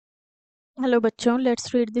Hello बच्चों,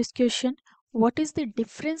 let's read this question. What is the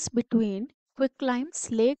difference between quicklime,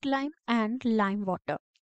 slaked lime and lime water?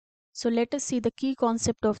 So let us see the key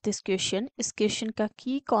concept of this question. इस question का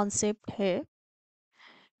key concept है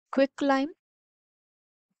quicklime,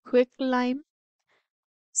 quicklime,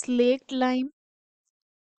 slaked lime,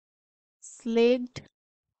 slaked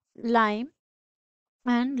lime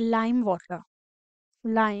and lime water.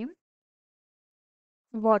 Lime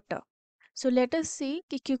water. So let us see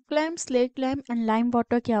कि quicklime, slaked lime and lime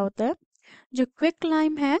water क्या होता है. जो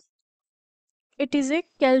quicklime है, it is a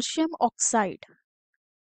calcium oxide.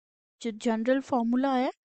 जो जनरल फॉर्मूला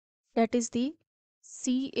है that is the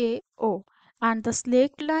CaO, and the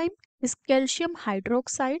slaked lime is calcium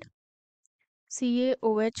hydroxide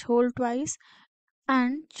CaOH whole twice,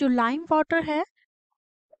 and जो lime water है,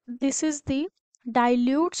 this is the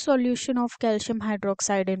dilute solution of calcium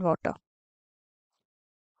hydroxide in water.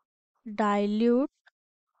 Dilute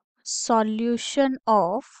solution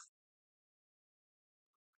of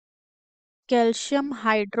calcium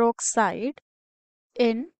hydroxide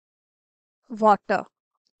in water,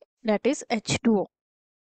 that is H2O.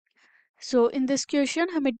 So in this question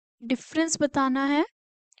हमें difference बताना है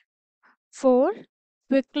for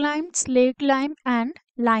quicklime, slaked lime and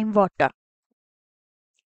lime water.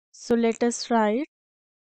 So let us write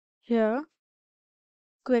here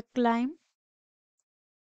quicklime.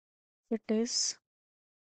 It is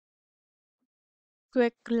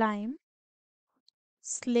quicklime,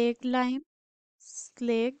 slaked lime,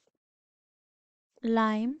 slaked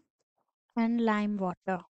lime and lime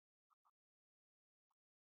water.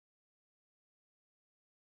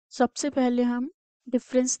 सबसे पहले हम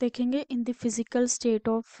difference देखेंगे in the physical state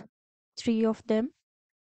of three of them.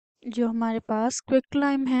 जो हमारे पास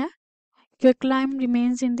quicklime है, quicklime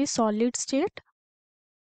remains in the solid state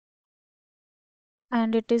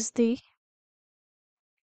and it is the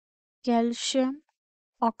calcium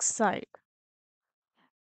oxide.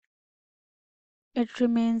 It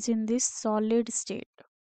remains in this solid state.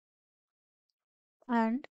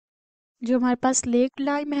 And जो हमारे पास lake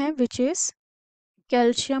lime है which is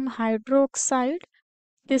calcium hydroxide,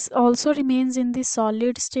 this also remains in the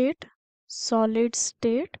solid state,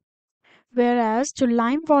 whereas जो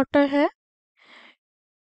lime water है,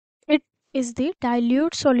 it is the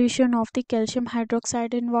dilute solution of the calcium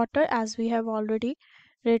hydroxide in water, as we have already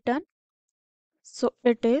written. So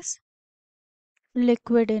it is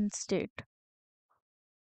liquid in state.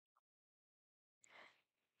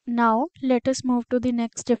 Now let us move to the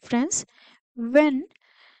next difference. When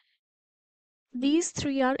these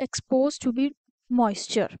three are exposed to be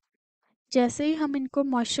moisture, जैसे ही हम इनको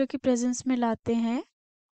moisture की presence में लाते हैं,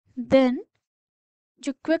 then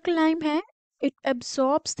जो quick lime है, it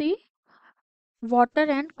एब्सॉर्ब्स the water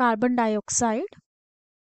and carbon dioxide.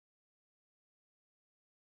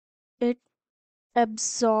 It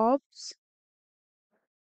एब्सॉर्ब्स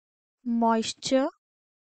moisture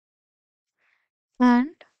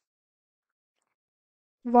and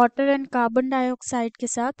water and carbon dioxide के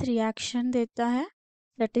साथ रिएक्शन देता है,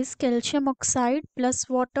 that is calcium oxide plus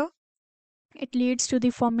water. It leads to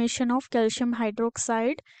the formation of calcium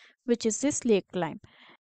hydroxide, which is this slaked lime.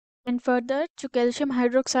 And further जो calcium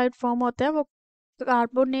hydroxide form होता है वो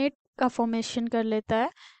carbonate का formation कर लेता है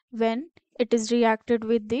when it is reacted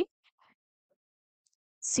with the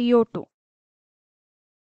CO2.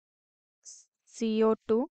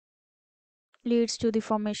 CO2 leads to the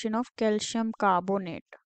formation of calcium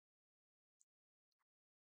carbonate.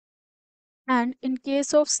 And in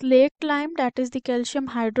case of slaked lime, that is the calcium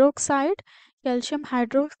hydroxide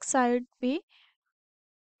भी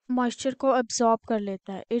moisture को absorb कर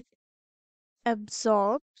लेता है. इट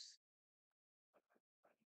एब्जॉर्ब्स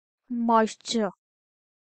मॉइस्चर,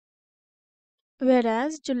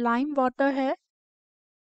 whereas जो lime water है,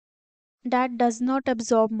 that does not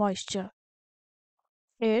absorb moisture.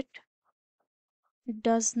 It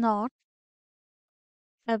does not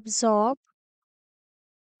absorb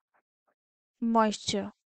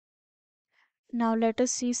moisture. Now let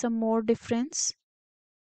us see some more difference.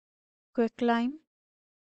 Quicklime,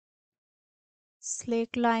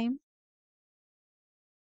 slaked lime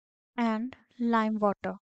and lime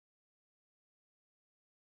water.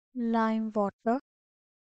 Lime water.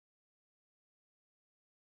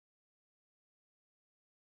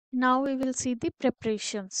 Now we will see the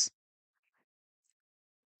preparations.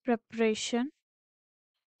 Preparation.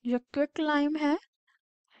 जो quicklime है,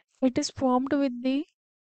 it is formed with the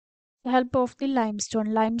help of the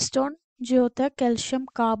limestone. Limestone जो होता है calcium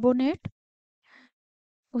carbonate,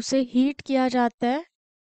 उसे heat किया जाता है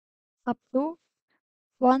up to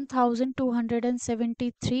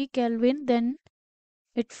 1273 Kelvin, then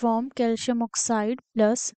it form calcium oxide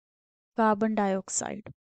plus carbon dioxide.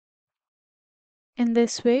 In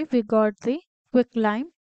this way we got the quicklime.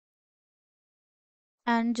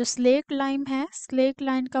 And जो slack lime है, slaked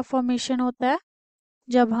lime का फॉर्मेशन होता है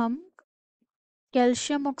जब हम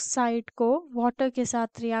कैल्शियम ऑक्साइड को वाटर के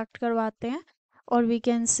साथ रिएक्ट करवाते हैं, और we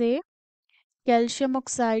can say calcium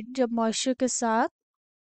oxide जब मॉइस्चर के साथ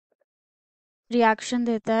रिएक्शन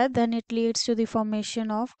देता है then it leads to the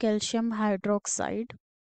formation of calcium hydroxide.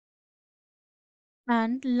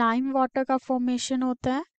 And lime water का फॉर्मेशन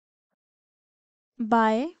होता है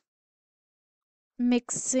by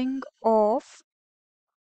mixing of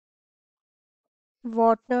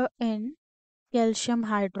water in calcium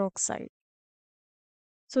hydroxide.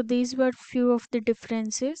 So these were few of the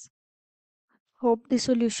differences. Hope the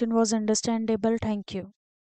solution was understandable. Thank you.